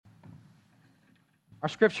Our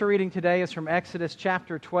scripture reading today is from Exodus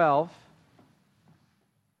chapter 12,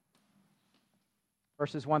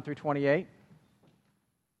 verses 1 through 28.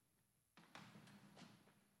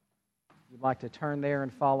 If you'd like to turn there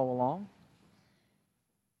and follow along.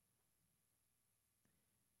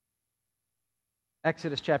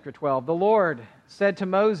 Exodus chapter 12. The Lord said to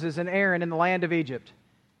Moses and Aaron in the land of Egypt,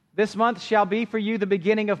 "This month shall be for you the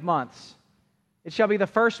beginning of months. It shall be the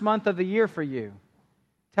first month of the year for you.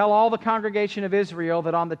 Tell all the congregation of Israel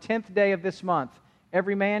that on the 10th day of this month,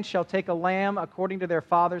 every man shall take a lamb according to their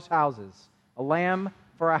father's houses, a lamb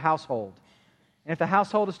for a household. And if the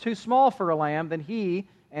household is too small for a lamb, then he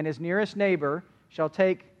and his nearest neighbor shall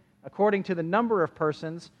take, according to the number of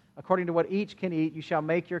persons, according to what each can eat, you shall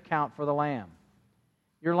make your count for the lamb.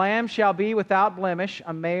 Your lamb shall be without blemish,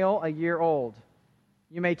 a male a year old.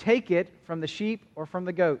 You may take it from the sheep or from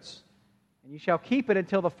the goats, and you shall keep it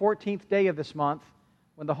until the 14th day of this month,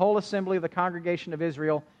 when the whole assembly of the congregation of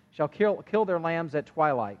Israel shall kill their lambs at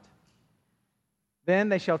twilight. Then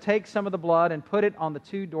they shall take some of the blood and put it on the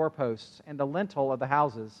 2 doorposts and the lintel of the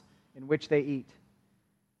houses in which they eat.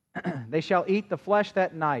 They shall eat the flesh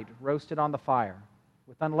that night, roasted on the fire.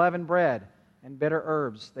 With unleavened bread and bitter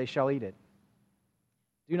herbs they shall eat it.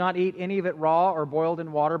 Do not eat any of it raw or boiled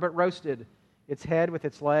in water, but roasted, its head with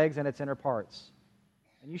its legs and its inner parts.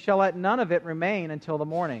 And you shall let none of it remain until the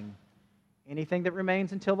morning. Anything that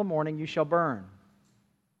remains until the morning you shall burn.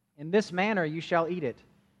 In this manner you shall eat it,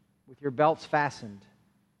 with your belts fastened,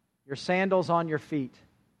 your sandals on your feet,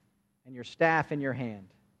 and your staff in your hand.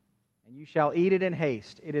 And you shall eat it in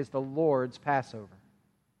haste. It is the Lord's Passover.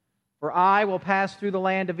 For I will pass through the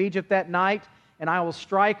land of Egypt that night, and I will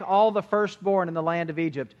strike all the firstborn in the land of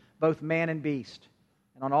Egypt, both man and beast.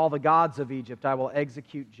 And on all the gods of Egypt I will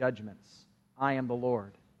execute judgments. I am the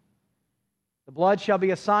Lord. The blood shall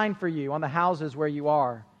be a sign for you on the houses where you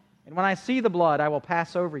are. And when I see the blood, I will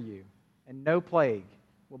pass over you, and no plague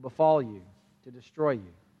will befall you to destroy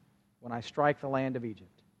you when I strike the land of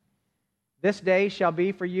Egypt. This day shall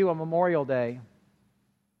be for you a memorial day,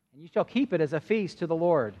 and you shall keep it as a feast to the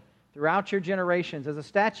Lord. Throughout your generations, as a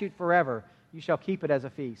statute forever, you shall keep it as a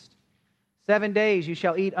feast. 7 days you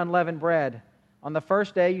shall eat unleavened bread. On the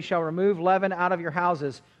first day you shall remove leaven out of your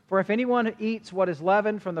houses. For if anyone eats what is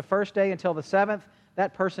leavened from the first day until the 7th,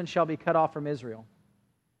 that person shall be cut off from Israel.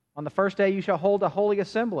 On the first day you shall hold a holy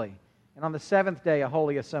assembly, and on the 7th day a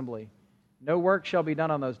holy assembly. No work shall be done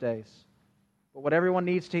on those days. But what everyone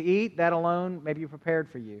needs to eat, that alone may be prepared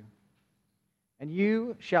for you. And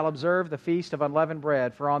you shall observe the feast of unleavened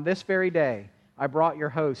bread, for on this very day I brought your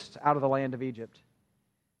hosts out of the land of Egypt.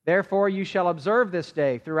 Therefore you shall observe this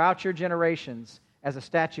day throughout your generations as a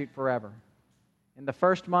statute forever. In the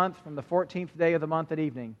first month, from the 14th day of the month at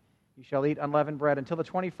evening, you shall eat unleavened bread until the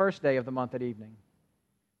 21st day of the month at evening.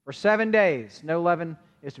 For 7 days no leaven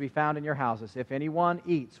is to be found in your houses. If anyone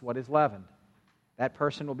eats what is leavened, that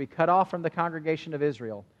person will be cut off from the congregation of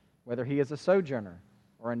Israel, whether he is a sojourner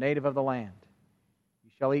or a native of the land. You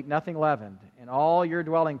shall eat nothing leavened. In all your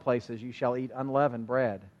dwelling places you shall eat unleavened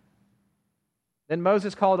bread. Then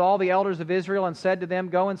Moses called all the elders of Israel and said to them,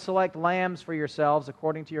 Go and select lambs for yourselves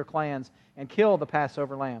according to your clans, and kill the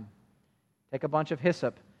Passover lamb. Take a bunch of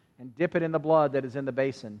hyssop and dip it in the blood that is in the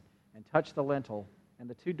basin, and touch the lintel and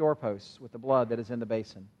the 2 doorposts with the blood that is in the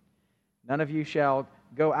basin. None of you shall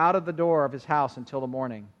go out of the door of his house until the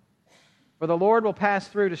morning. For the Lord will pass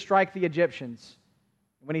through to strike the Egyptians.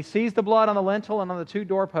 When he sees the blood on the lintel and on the 2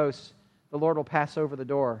 doorposts, the Lord will pass over the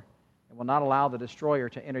door and will not allow the destroyer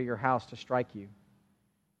to enter your house to strike you.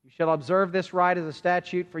 You shall observe this rite as a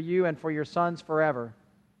statute for you and for your sons forever.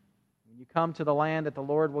 When you come to the land that the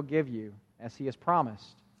Lord will give you, as he has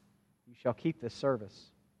promised, you shall keep this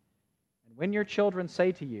service. And when your children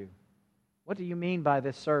say to you, What do you mean by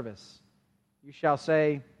this service? You shall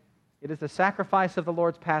say, It is the sacrifice of the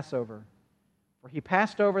Lord's Passover. For he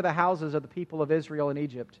passed over the houses of the people of Israel in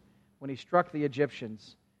Egypt when he struck the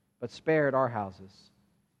Egyptians, but spared our houses.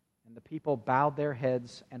 And the people bowed their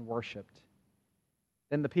heads and worshipped.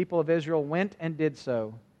 Then the people of Israel went and did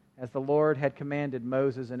so, as the Lord had commanded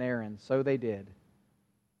Moses and Aaron. So they did.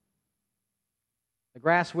 The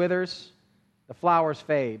grass withers, the flowers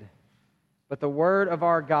fade, but the word of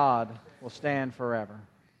our God will stand forever.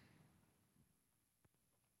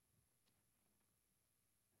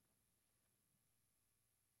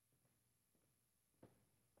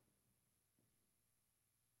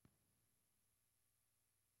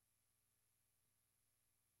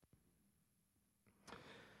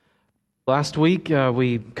 Last week,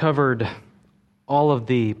 we covered all of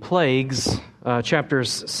the plagues,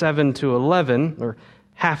 chapters 7 to 11, or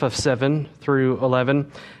half of 7 through 11,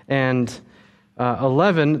 and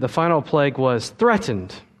 11, the final plague was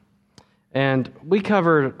threatened. And we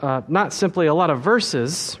covered not simply a lot of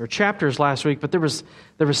verses or chapters last week, but there was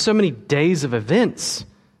so many days of events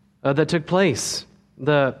that took place.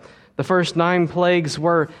 The first 9 plagues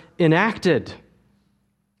were enacted.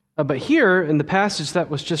 But here, in the passage that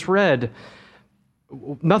was just read,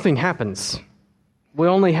 nothing happens. We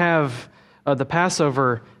only have the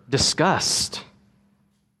Passover discussed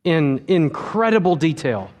in incredible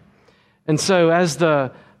detail. And so as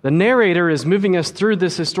the narrator is moving us through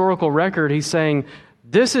this historical record, he's saying,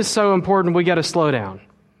 this is so important, we got to slow down.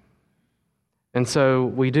 And so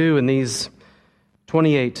we do in these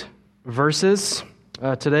 28 verses.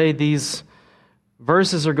 Today, these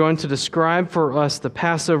verses are going to describe for us the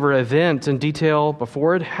Passover event in detail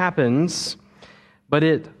before it happens, but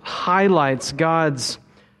it highlights God's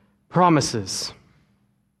promises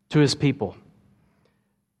to his people,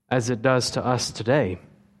 as it does to us today.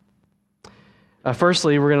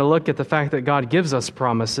 Firstly, we're going to look at the fact that God gives us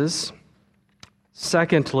promises.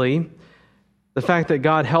 Secondly, the fact that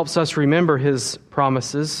God helps us remember his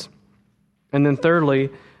promises. And then thirdly,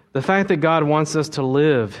 the fact that God wants us to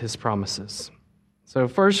live his promises. So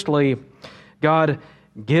firstly, God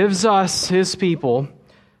gives us, his people,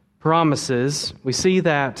 promises. We see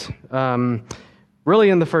that really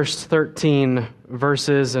in the first 13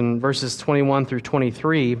 verses and verses 21 through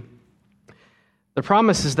 23. The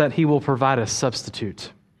promise is that he will provide a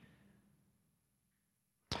substitute.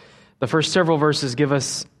 The first several verses give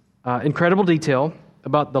us incredible detail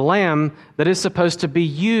about the lamb that is supposed to be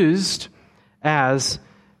used as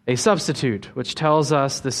a substitute, which tells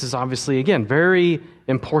us this is obviously, again, very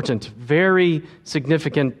important, very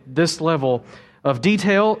significant, this level of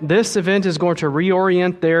detail. This event is going to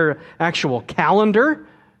reorient their actual calendar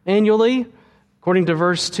annually, according to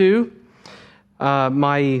verse 2.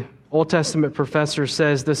 My Old Testament professor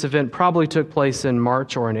says this event probably took place in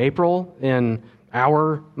March or in April in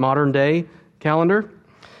our modern day calendar.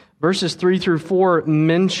 Verses 3 through 4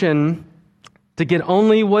 mention to get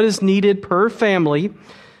only what is needed per family.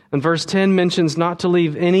 And verse 10 mentions not to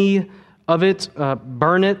leave any of it,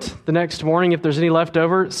 burn it the next morning if there's any left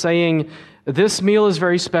over, saying this meal is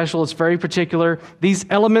very special, it's very particular. These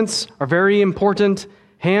elements are very important,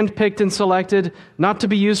 handpicked and selected, not to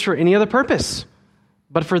be used for any other purpose,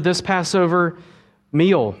 but for this Passover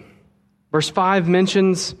meal. Verse 5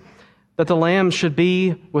 mentions that the lamb should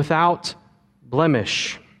be without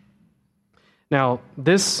blemish. Now,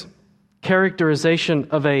 this characterization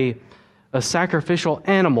of a sacrificial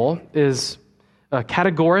animal is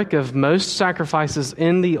categoric of most sacrifices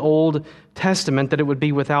in the Old Testament, that it would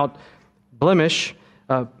be without blemish.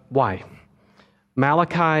 Why?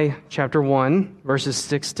 Malachi chapter 1, verses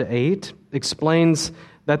 6 to 8 explains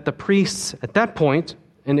that the priests at that point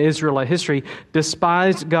in Israelite history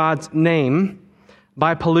despised God's name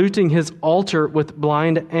by polluting his altar with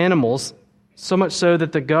blind animals, so much so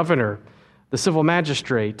that the governor, the civil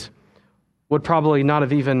magistrate, would probably not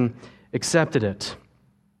have even accepted it.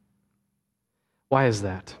 Why is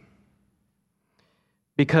that?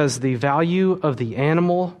 Because the value of the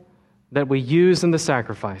animal that we use in the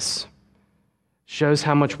sacrifice shows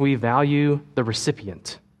how much we value the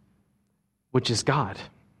recipient, which is God.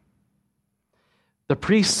 The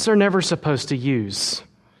priests are never supposed to use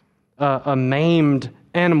a maimed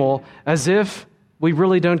animal as if we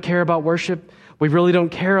really don't care about worship, we really don't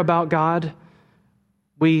care about God.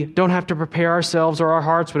 We don't have to prepare ourselves or our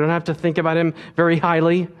hearts. We don't have to think about him very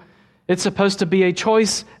highly. It's supposed to be a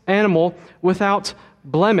choice animal without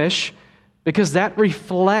blemish, because that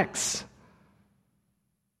reflects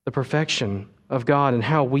the perfection of God and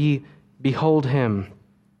how we behold him.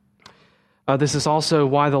 This is also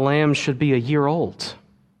why the lamb should be a year old.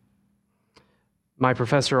 My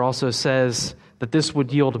professor also says that this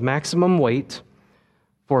would yield maximum weight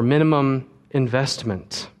for minimum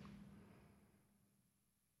investment.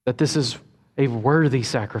 That this is a worthy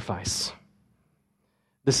sacrifice.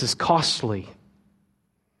 This is costly.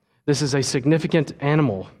 This is a significant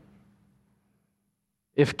animal.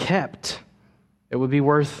 If kept, it would be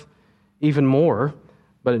worth even more,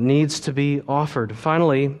 but it needs to be offered.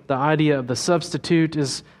 Finally, the idea of the substitute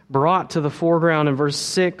is brought to the foreground in verse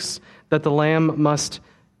 6, that the lamb must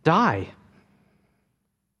die.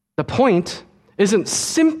 The point isn't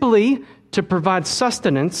simply to provide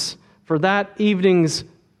sustenance for that evening's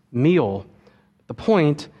meal. The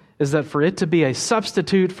point is that for it to be a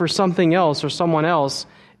substitute for something else or someone else,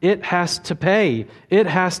 it has to pay. It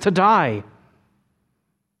has to die.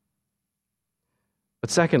 But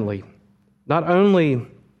secondly, not only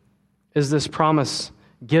is this promise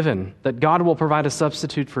given that God will provide a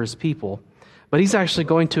substitute for his people, but he's actually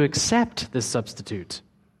going to accept this substitute.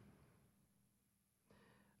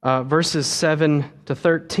 verses 7 to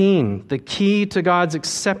 13. The key to God's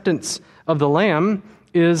acceptance of the lamb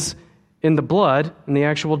is in the blood and the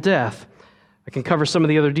actual death. I can cover some of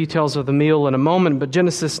the other details of the meal in a moment, but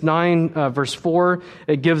Genesis 9, verse 4,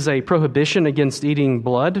 it gives a prohibition against eating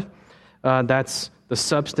blood. That's the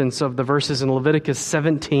substance of the verses in Leviticus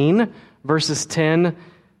 17, verses 10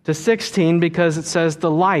 to 16, because it says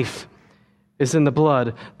the life is in the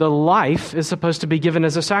blood. The life is supposed to be given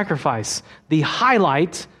as a sacrifice. The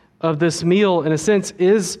highlight of this meal, in a sense,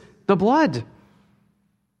 is the blood.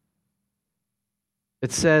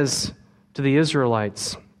 It says to the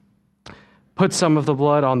Israelites, put some of the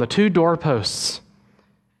blood on the 2 doorposts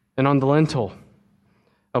and on the lintel.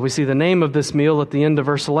 We see the name of this meal at the end of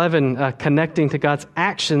verse 11, connecting to God's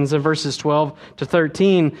actions in verses 12 to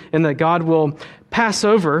 13, and that God will pass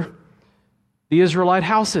over the Israelite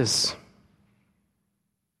houses.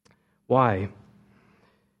 Why?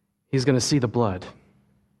 He's going to see the blood.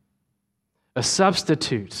 A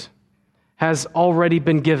substitute has already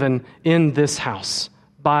been given in this house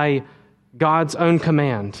by God's own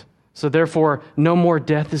command. So therefore, no more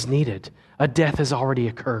death is needed. A death has already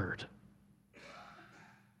occurred.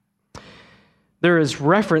 There is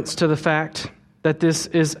reference to the fact that this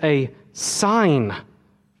is a sign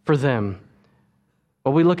for them.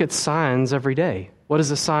 Well, we look at signs every day. What does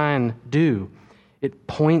a sign do? It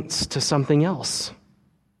points to something else.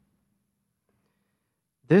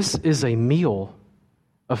 This is a meal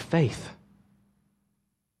of faith.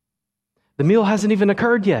 The meal hasn't even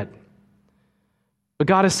occurred yet. But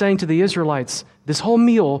God is saying to the Israelites, this whole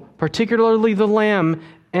meal, particularly the lamb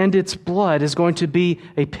and its blood, is going to be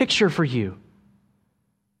a picture for you.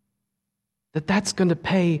 That's going to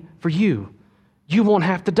pay for you. You won't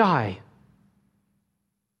have to die.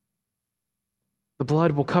 The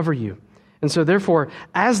blood will cover you. And so therefore,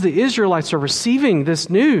 as the Israelites are receiving this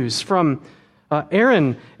news from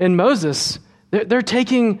Aaron and Moses, they're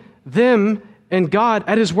taking them and God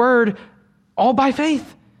at His word all by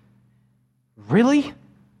faith. Really?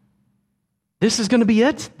 This is going to be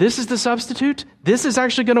it? This is the substitute? This is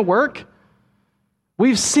actually going to work?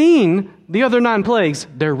 We've seen the other 9 plagues.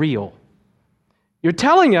 They're real. You're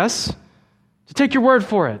telling us to take your word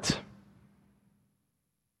for it.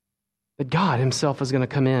 That God Himself is going to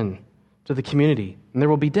come in to the community, and there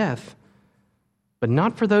will be death. But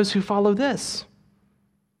not for those who follow this.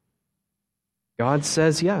 God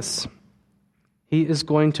says yes. He is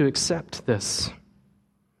going to accept this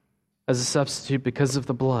as a substitute because of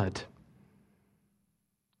the blood.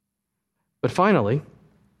 But finally,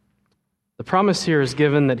 the promise here is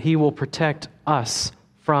given that He will protect us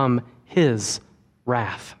from His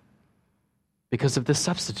wrath because of this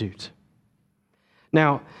substitute.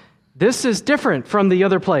 Now, this is different from the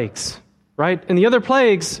other plagues, right? In the other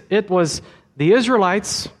plagues, it was the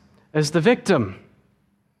Israelites as the victim.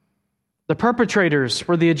 The perpetrators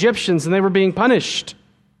were the Egyptians, and they were being punished.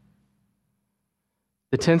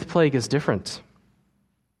 The 10th plague is different.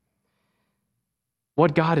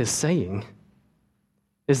 What God is saying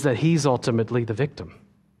is that He's ultimately the victim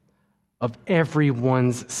of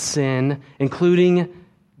everyone's sin, including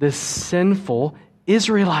the sinful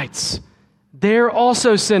Israelites. They're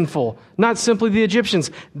also sinful, not simply the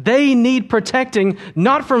Egyptians. They need protecting,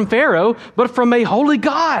 not from Pharaoh, but from a holy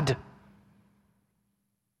God.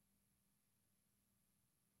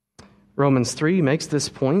 Romans 3 makes this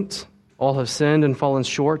point. All have sinned and fallen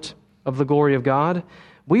short of the glory of God.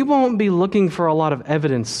 We won't be looking for a lot of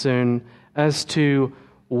evidence soon as to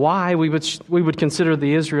why we would consider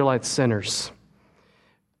the Israelites sinners.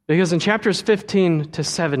 Because in chapters 15 to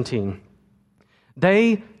 17,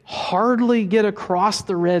 they hardly get across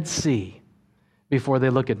the Red Sea before they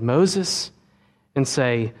look at Moses and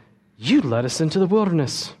say, "You led us into the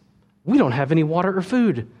wilderness. We don't have any water or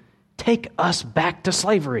food. Take us back to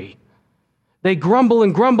slavery." They grumble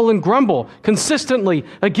and grumble and grumble consistently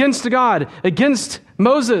against God, against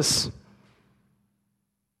Moses.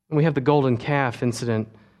 And we have the golden calf incident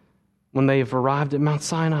when they've arrived at Mount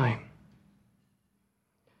Sinai.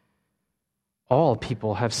 All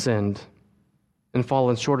people have sinned and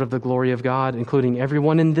fallen short of the glory of God, including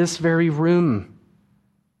everyone in this very room,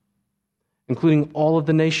 including all of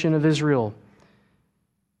the nation of Israel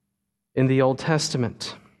in the Old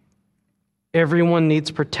Testament. Everyone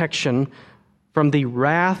needs protection from the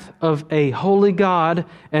wrath of a holy God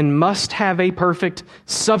and must have a perfect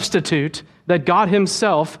substitute that God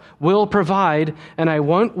Himself will provide. And I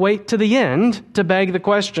won't wait to the end to beg the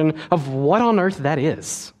question of what on earth that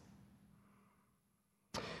is.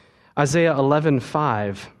 Isaiah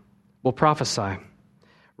 11:5 will prophesy,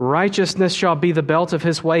 Righteousness shall be the belt of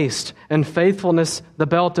his waist, and faithfulness the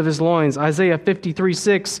belt of his loins. Isaiah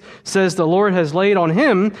 53:6 says the Lord has laid on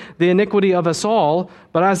him the iniquity of us all.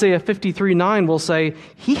 But Isaiah 53:9 will say,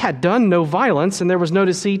 he had done no violence, and there was no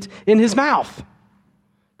deceit in his mouth.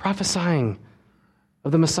 Prophesying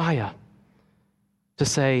of the Messiah to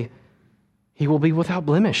say, he will be without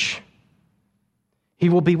blemish. He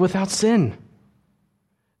will be without sin.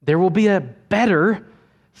 There will be a better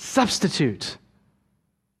substitute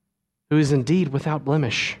who is indeed without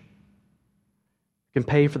blemish, can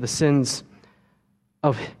pay for the sins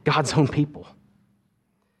of God's own people.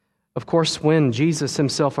 Of course, when Jesus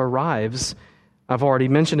himself arrives, I've already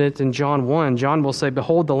mentioned it in John 1, John will say,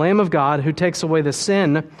 behold, the Lamb of God who takes away the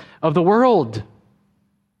sin of the world.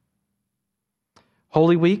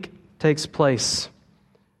 Holy Week takes place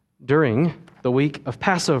during the week of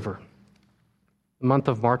Passover, the month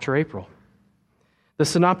of March or April. The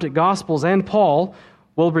Synoptic Gospels and Paul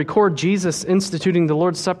will record Jesus instituting the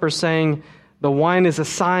Lord's Supper, saying, the wine is a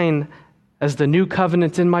sign as the new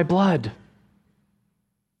covenant in my blood.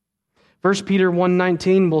 1 Peter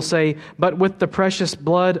 1:19 will say, but with the precious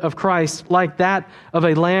blood of Christ, like that of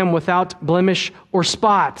a lamb without blemish or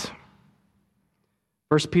spot.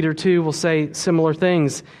 1 Peter 2 will say similar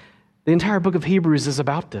things. The entire book of Hebrews is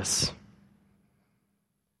about this.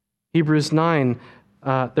 Hebrews 9,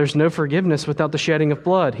 there's no forgiveness without the shedding of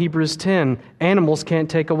blood. Hebrews 10, animals can't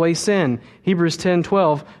take away sin. Hebrews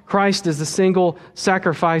 10:12, Christ is the single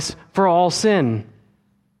sacrifice for all sin.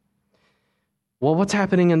 Well, what's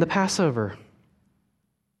happening in the Passover?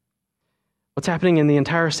 What's happening in the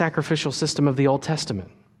entire sacrificial system of the Old Testament?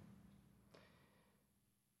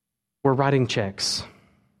 We're writing checks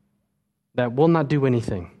that will not do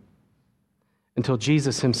anything until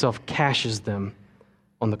Jesus himself cashes them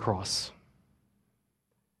on the cross.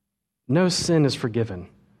 No sin is forgiven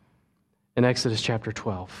in Exodus chapter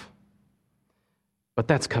 12. But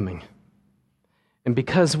that's coming. And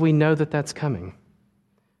because we know that that's coming,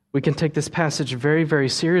 we can take this passage very, very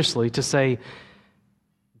seriously to say,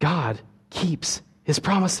 God keeps his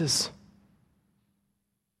promises.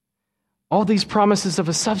 All these promises of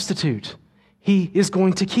a substitute, he is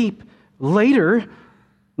going to keep. Later,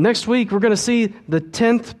 next week, we're going to see the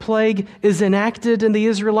 10th plague is enacted and the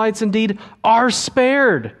Israelites indeed are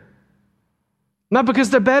spared. Not because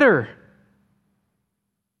they're better,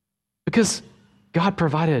 because God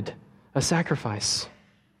provided a sacrifice,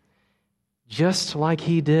 just like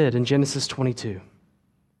he did in Genesis 22,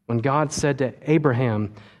 when God said to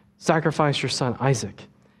Abraham, sacrifice your son Isaac.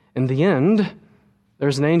 In the end,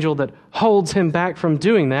 there's an angel that holds him back from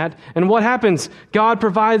doing that. And what happens? God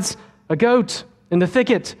provides a goat in the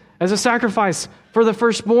thicket as a sacrifice for the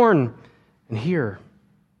firstborn. And here,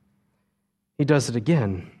 he does it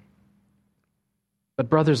again. But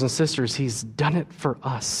brothers and sisters, he's done it for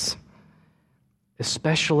us,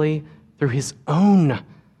 especially through his own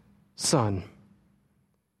Son,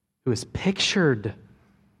 who is pictured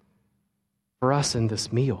for us in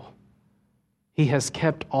this meal. He has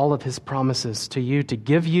kept all of his promises to you, to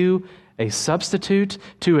give you a substitute,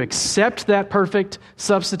 to accept that perfect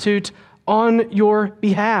substitute on your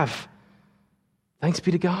behalf. Thanks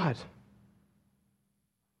be to God.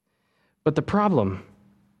 But the problem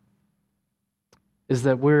is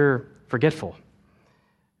that we're forgetful,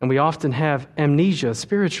 and we often have amnesia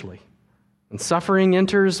spiritually. When suffering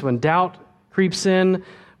enters, when doubt creeps in,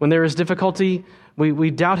 when there is difficulty, we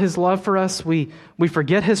doubt his love for us, we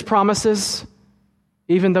forget his promises,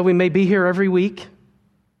 even though we may be here every week.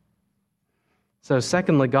 So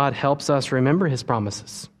secondly, God helps us remember his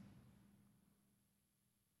promises.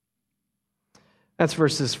 That's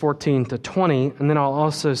verses 14 to 20, and then I'll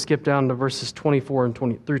also skip down to verses 24 and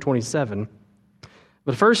 20 through 27.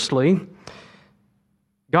 But firstly,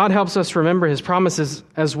 God helps us remember his promises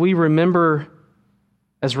as we remember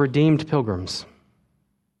as redeemed pilgrims.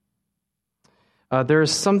 There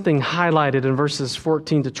is something highlighted in verses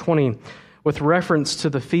 14 to 20 with reference to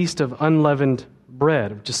the Feast of Unleavened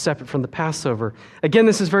Bread, which is separate from the Passover. Again,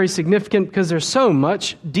 this is very significant because there's so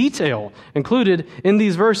much detail included in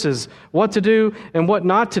these verses, what to do and what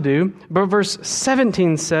not to do. But verse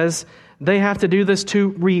 17 says they have to do this to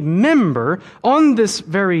remember on this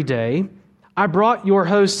very day, I brought your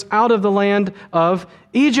hosts out of the land of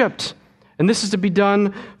Egypt. And this is to be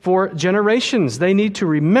done for generations. They need to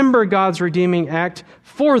remember God's redeeming act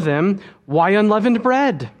for them. Why unleavened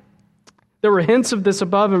bread? There were hints of this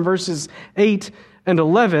above in verses 8 and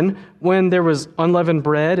 11 when there was unleavened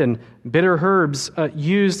bread and bitter herbs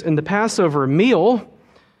used in the Passover meal.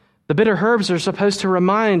 The bitter herbs are supposed to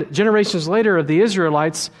remind generations later of the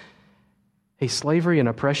Israelites, hey, slavery and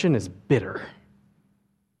oppression is bitter.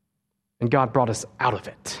 And God brought us out of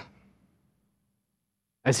it,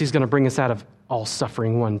 as he's going to bring us out of all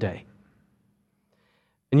suffering one day.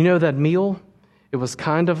 And you know that meal, it was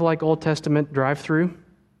kind of like Old Testament drive-through,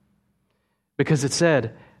 because it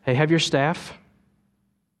said, hey, have your staff,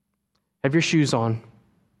 have your shoes on,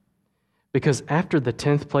 because after the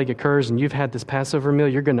 10th plague occurs and you've had this Passover meal,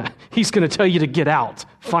 he's going to tell you to get out,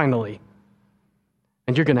 finally.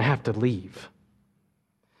 And you're going to have to leave.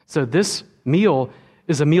 So this meal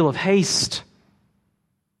is a meal of haste.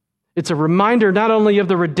 It's a reminder not only of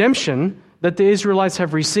the redemption that the Israelites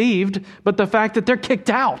have received, but the fact that they're kicked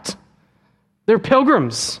out. They're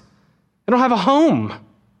pilgrims. They don't have a home.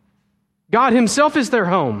 God himself is their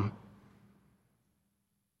home.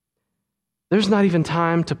 There's not even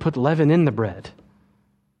time to put leaven in the bread.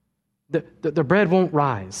 The bread won't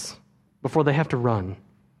rise before they have to run.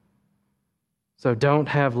 So don't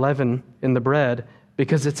have leaven in the bread,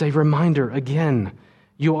 because it's a reminder again.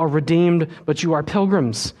 You are redeemed, but you are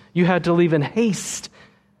pilgrims. You had to leave in haste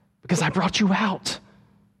because I brought you out.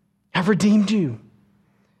 I've redeemed you.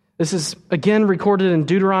 This is again recorded in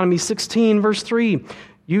Deuteronomy 16, verse 3.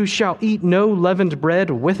 You shall eat no leavened bread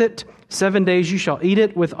with it. 7 days you shall eat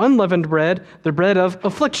it with unleavened bread, the bread of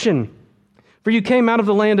affliction. For you came out of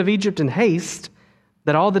the land of Egypt in haste,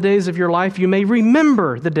 that all the days of your life you may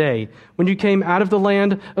remember the day when you came out of the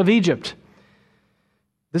land of Egypt.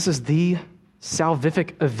 This is the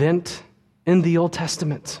salvific event in the Old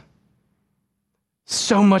Testament.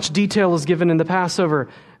 So much detail is given in the Passover,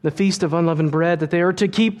 the Feast of Unleavened Bread, that they are to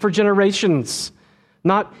keep for generations,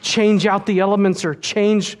 not change out the elements or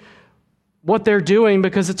change what they're doing,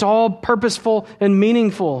 because it's all purposeful and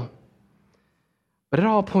meaningful. But it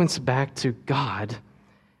all points back to God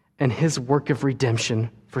and his work of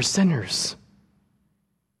redemption for sinners.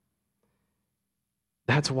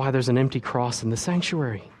 That's why there's an empty cross in the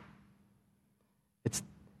sanctuary.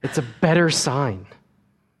 It's a better sign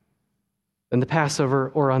than the Passover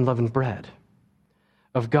or unleavened bread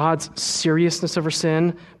of God's seriousness over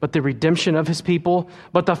sin, but the redemption of his people,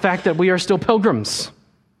 but the fact that we are still pilgrims.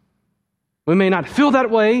 We may not feel that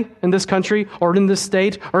way in this country or in this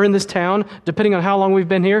state or in this town, depending on how long we've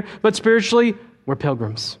been here, but spiritually, we're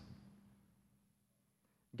pilgrims.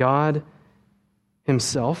 God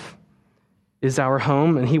himself is our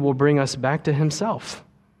home, and he will bring us back to himself.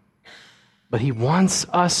 But he wants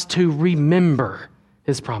us to remember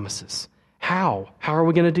his promises. How? How are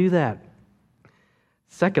we going to do that?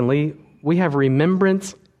 Secondly, we have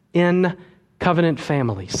remembrance in covenant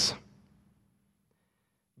families.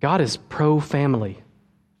 God is pro-family.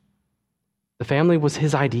 The family was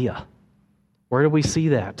his idea. Where do we see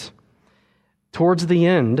that? Towards the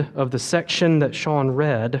end of the section that Sean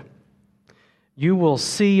read, you will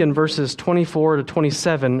see in verses 24 to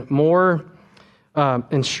 27 more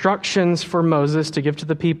instructions for Moses to give to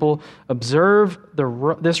the people. Observe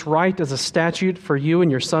this rite as a statute for you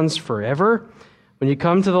and your sons forever. When you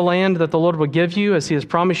come to the land that the Lord will give you, as he has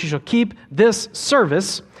promised, you shall keep this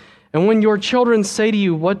service. And when your children say to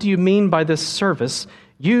you, what do you mean by this service?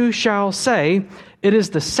 You shall say, it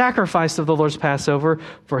is the sacrifice of the Lord's Passover,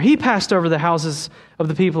 for he passed over the houses of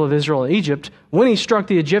the people of Israel in Egypt when he struck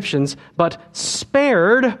the Egyptians, but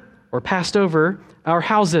spared or passed over our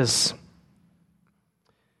houses.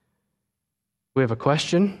 We have a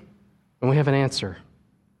question and we have an answer.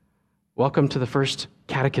 Welcome to the first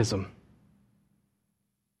catechism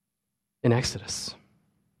in Exodus.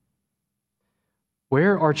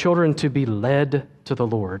 Where are children to be led to the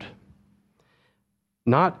Lord?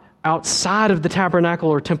 Not outside of the tabernacle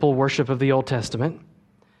or temple worship of the Old Testament,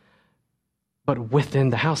 but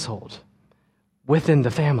within the household, within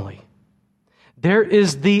the family. There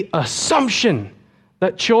is the assumption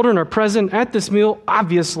that children are present at this meal.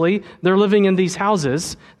 Obviously, they're living in these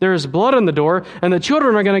houses. There is blood on the door, and the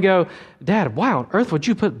children are going to go, Dad, why on earth would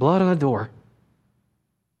you put blood on the door?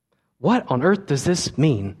 What on earth does this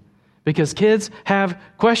mean? Because kids have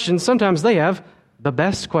questions. Sometimes they have the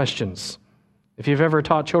best questions. If you've ever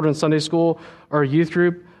taught children Sunday school or a youth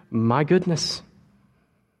group, my goodness.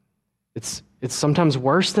 It's sometimes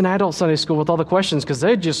worse than adult Sunday school with all the questions, because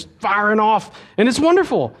they're just firing off, and it's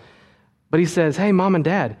wonderful. But he says, hey, mom and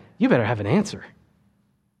dad, you better have an answer.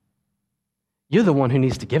 You're the one who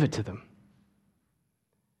needs to give it to them.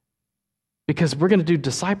 Because we're going to do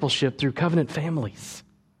discipleship through covenant families.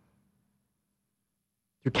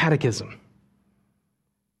 Through catechism,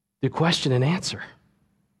 through question and answer.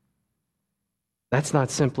 That's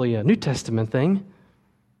not simply a New Testament thing.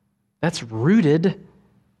 That's rooted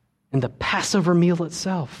in the Passover meal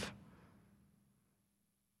itself.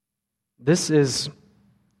 This is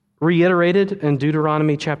reiterated in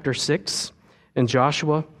Deuteronomy chapter 6 and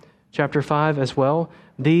Joshua chapter 5 as well.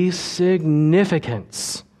 the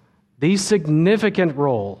significant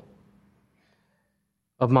role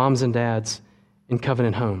of moms and dads in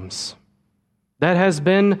covenant homes. That has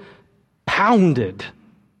been pounded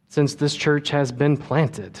since this church has been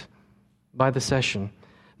planted by the session.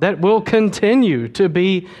 That will continue to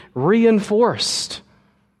be reinforced.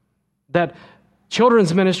 That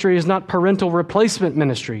children's ministry is not parental replacement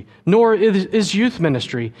ministry, nor is youth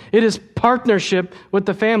ministry. It is partnership with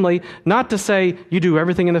the family, not to say you do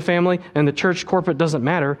everything in the family and the church corporate doesn't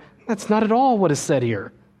matter. That's not at all what is said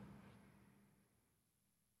here.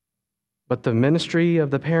 But the ministry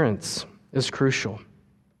of the parents is crucial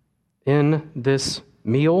in this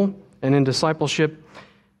meal and in discipleship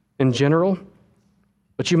in general.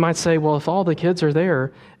 But you might say, well, if all the kids are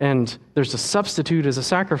there and there's a substitute as a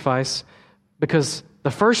sacrifice because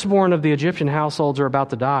the firstborn of the Egyptian households are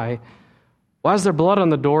about to die, why is there blood on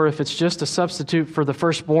the door if it's just a substitute for the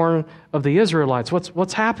firstborn of the Israelites?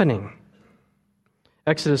 What's happening?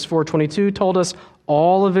 Exodus 4:22 told us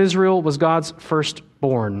all of Israel was God's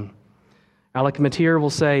firstborn. Alec Matir will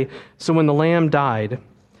say, so when the lamb died,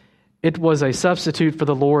 it was a substitute for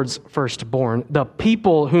the Lord's firstborn, the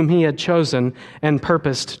people whom he had chosen and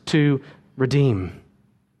purposed to redeem.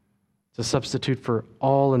 It's a substitute for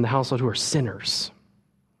all in the household who are sinners,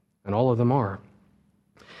 and all of them are.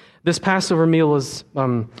 This Passover meal is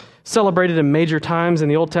celebrated in major times in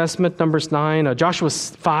the Old Testament, Numbers 9. Joshua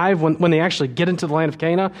 5, when they actually get into the land of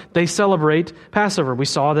Canaan, they celebrate Passover. We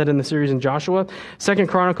saw that in the series in Joshua. 2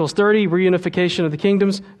 Chronicles 30, reunification of the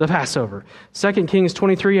kingdoms, the Passover. 2 Kings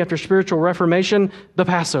 23, after spiritual reformation, the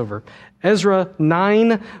Passover. Ezra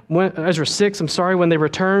 6, when they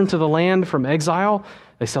return to the land from exile,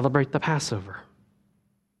 they celebrate the Passover.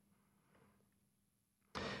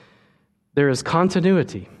 There is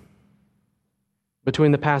continuity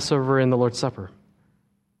between the Passover and the Lord's Supper.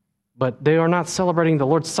 But they are not celebrating the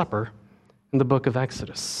Lord's Supper in the book of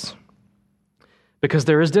Exodus, because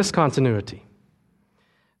there is discontinuity.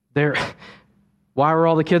 Why were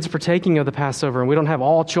all the kids partaking of the Passover and we don't have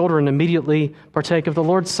all children immediately partake of the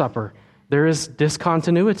Lord's Supper? There is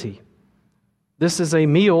discontinuity. This is a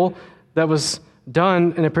meal that was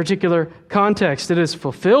done in a particular context. It is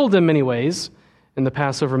fulfilled in many ways in the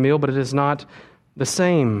Passover meal, but it is not the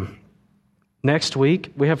same. Next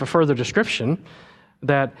week, we have a further description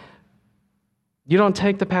that you don't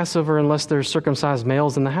take the Passover unless there's circumcised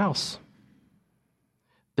males in the house.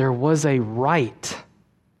 There was a rite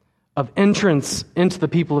of entrance into the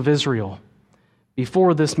people of Israel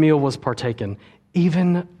before this meal was partaken,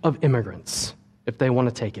 even of immigrants, if they want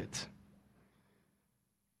to take it.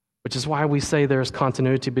 Which is why we say there's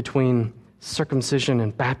continuity between circumcision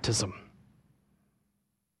and baptism.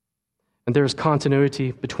 And there's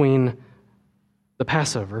continuity between the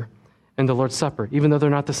Passover and the Lord's Supper, even though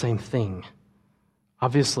they're not the same thing.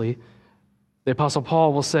 Obviously, the Apostle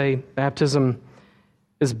Paul will say baptism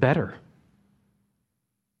is better.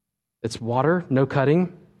 It's water, no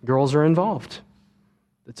cutting, girls are involved.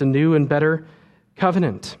 It's a new and better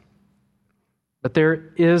covenant. But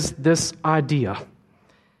there is this idea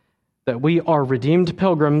that we are redeemed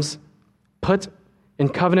pilgrims put in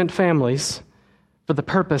covenant families for the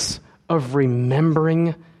purpose of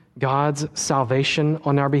remembering God's salvation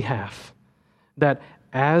on our behalf. That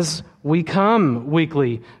as we come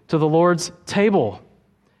weekly to the Lord's table,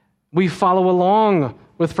 we follow along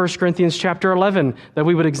with 1 Corinthians chapter 11, that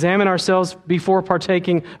we would examine ourselves before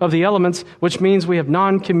partaking of the elements, which means we have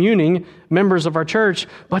non-communing members of our church,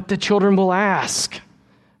 but the children will ask.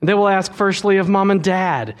 They will ask firstly of mom and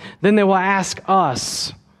dad, then they will ask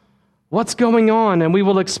us, what's going on? And we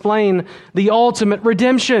will explain the ultimate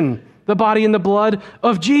redemption, the body and the blood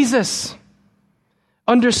of Jesus.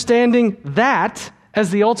 Understanding that as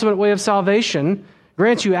the ultimate way of salvation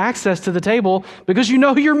grants you access to the table because you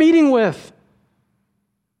know who you're meeting with.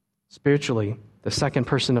 Spiritually, the second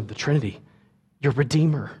person of the Trinity, your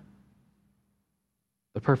Redeemer,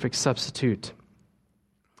 the perfect substitute.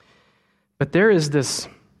 But there is this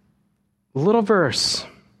little verse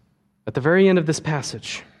at the very end of this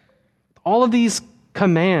passage. All of these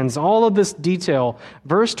commands, all of this detail.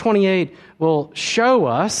 Verse 28 will show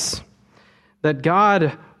us that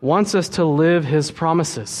God wants us to live his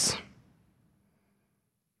promises.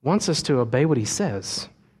 Wants us to obey what he says.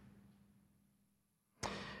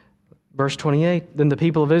 Verse 28, then the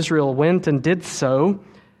people of Israel went and did so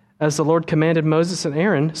as the Lord commanded Moses and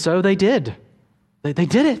Aaron, so they did. They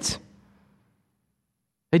did it.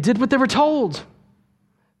 They did what they were told.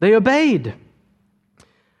 They obeyed.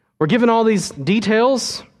 We're given all these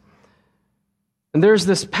details, and there's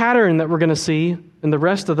this pattern that we're going to see in the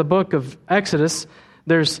rest of the book of Exodus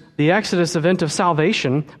There's the Exodus event of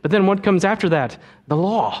salvation, but then what comes after that? The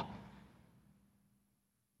law.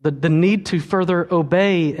 The need to further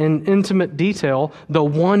obey in intimate detail the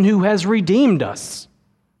one who has redeemed us.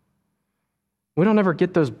 We don't ever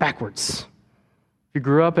get those backwards. If you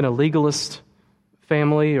grew up in a legalist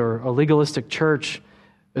family or a legalistic church,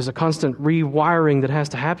 there's a constant rewiring that has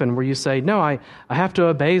to happen where you say, no, I have to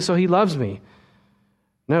obey so he loves me.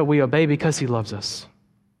 No, we obey because he loves us.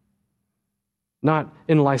 Not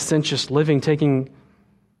in licentious living, taking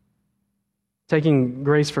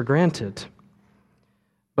grace for granted.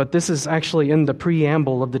 But this is actually in the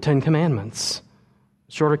preamble of the Ten Commandments.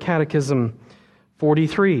 Shorter Catechism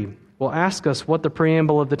 43 will ask us what the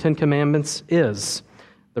preamble of the Ten Commandments is.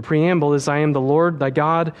 The preamble is, I am the Lord thy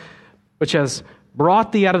God, which has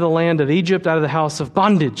brought thee out of the land of Egypt, out of the house of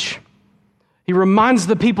bondage. He reminds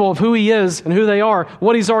the people of who he is and who they are,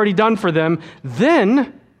 what he's already done for them.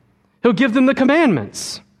 Then he'll give them the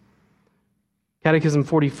commandments. Catechism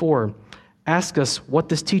 44 asks us what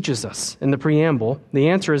this teaches us in the preamble. The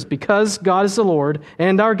answer is, because God is the Lord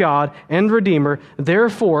and our God and Redeemer,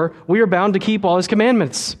 therefore we are bound to keep all his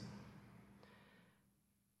commandments.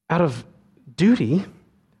 Out of duty,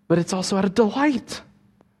 but it's also out of delight.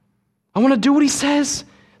 I want to do what he says.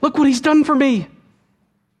 Look what he's done for me.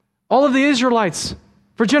 All of the Israelites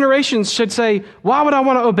for generations should say, why would I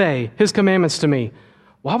want to obey his commandments to me?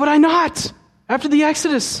 Why would I not? After the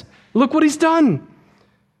Exodus, look what he's done.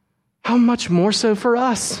 How much more so for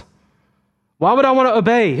us? Why would I want to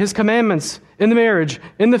obey his commandments in the marriage,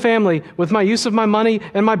 in the family, with my use of my money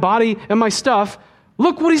and my body and my stuff?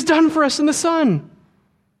 Look what he's done for us in the Son.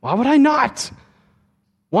 Why would I not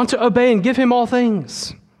want to obey and give him all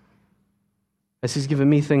things as he's given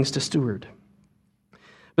me things to steward?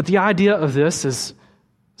 But the idea of this is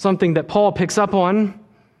something that Paul picks up on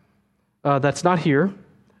that's not here.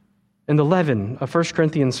 In the leaven of 1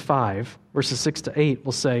 Corinthians 5, verses 6 to 8,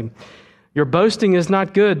 will say, your boasting is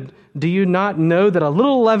not good. Do you not know that a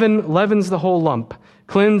little leaven leavens the whole lump?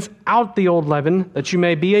 Cleanse out the old leaven, that you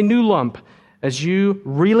may be a new lump, as you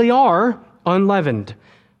really are unleavened.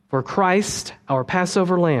 For Christ, our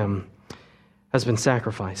Passover lamb, has been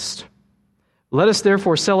sacrificed. Let us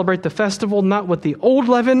therefore celebrate the festival not with the old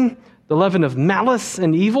leaven, the leaven of malice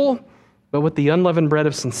and evil, but with the unleavened bread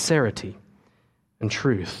of sincerity and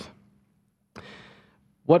truth.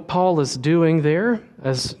 What Paul is doing there,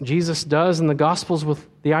 as Jesus does in the Gospels with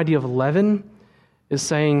the idea of leaven, is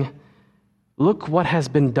saying, look what has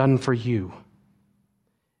been done for you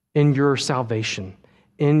in your salvation,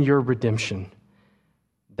 in your redemption.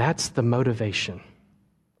 That's the motivation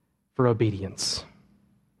for obedience.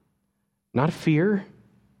 Not fear,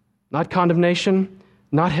 not condemnation,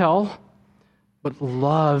 not hell, but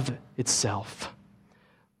love itself.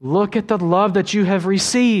 Look at the love that you have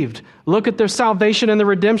received. Look at the salvation and the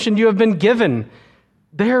redemption you have been given.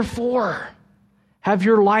 Therefore, have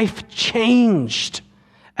your life changed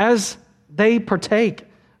as they partake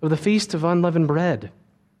of the Feast of Unleavened Bread,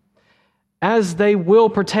 as they will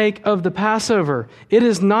partake of the Passover. It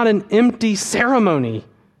is not an empty ceremony.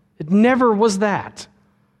 It never was that.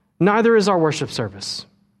 Neither is our worship service.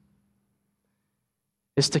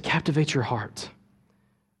 It's to captivate your heart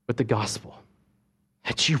with the gospel,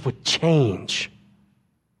 that you would change,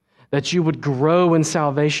 that you would grow in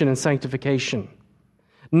salvation and sanctification,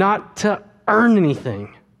 not to earn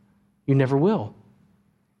anything. You never will.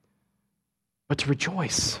 But to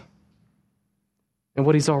rejoice in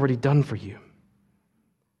what he's already done for you.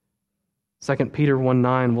 2 Peter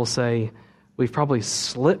 1:9 will say, we've probably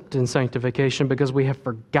slipped in sanctification because we have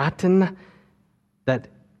forgotten that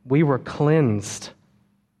we were cleansed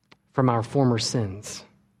from our former sins.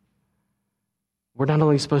 We're not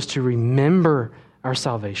only supposed to remember our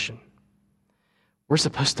salvation, we're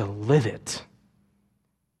supposed to live it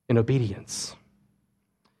in obedience.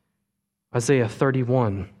 Isaiah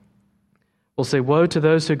 31 will say, woe to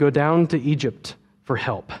those who go down to Egypt for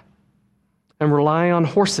help and rely on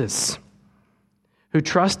horses, who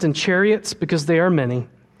trust in chariots because they are many,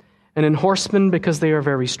 and in horsemen because they are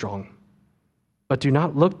very strong, but do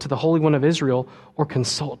not look to the Holy One of Israel or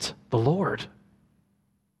consult the Lord.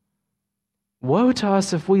 Woe to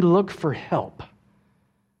us if we look for help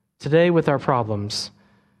today with our problems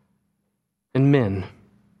in men,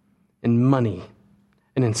 in money,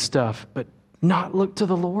 and in stuff, but not look to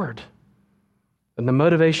the Lord. And the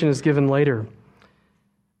motivation is given later,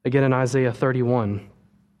 again in Isaiah 31,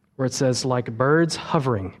 where it says, like birds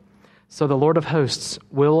hovering, so the Lord of hosts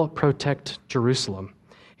will protect Jerusalem.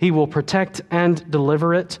 He will protect and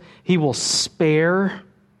deliver it. He will spare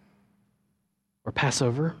or pass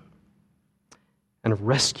over and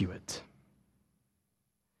rescue it.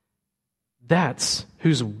 That's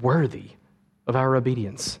who's worthy of our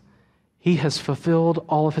obedience. He has fulfilled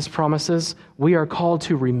all of his promises. We are called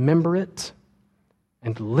to remember it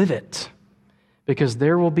and live it, because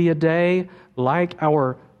there will be a day like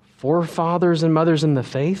our forefathers and mothers in the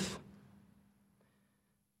faith.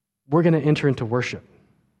 We're going to enter into worship.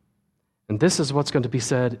 And this is what's going to be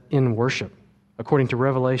said in worship, according to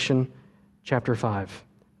Revelation chapter 5.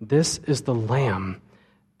 This is the Lamb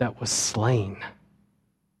that was slain.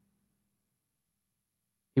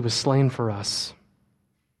 He was slain for us.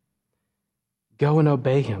 Go and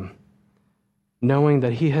obey him, knowing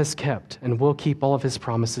that he has kept and will keep all of his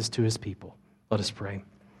promises to his people. Let us pray.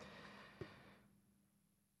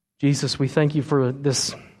 Jesus, we thank you for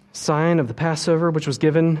this sign of the Passover, which was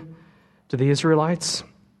given to the Israelites.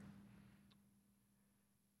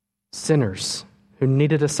 Sinners who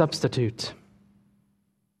needed a substitute.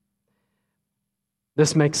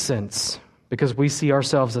 This makes sense because we see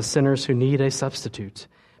ourselves as sinners who need a substitute.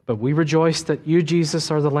 But we rejoice that you, Jesus,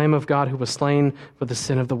 are the Lamb of God who was slain for the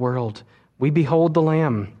sin of the world. We behold the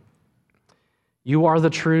Lamb. You are the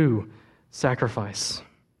true sacrifice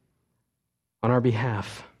on our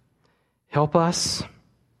behalf. Help us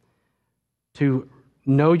to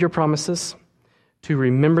know your promises, to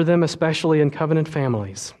remember them, especially in covenant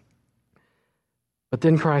families. But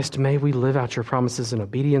then, Christ, may we live out your promises in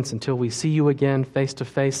obedience until we see you again face to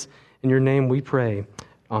face. In your name we pray.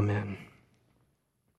 Amen.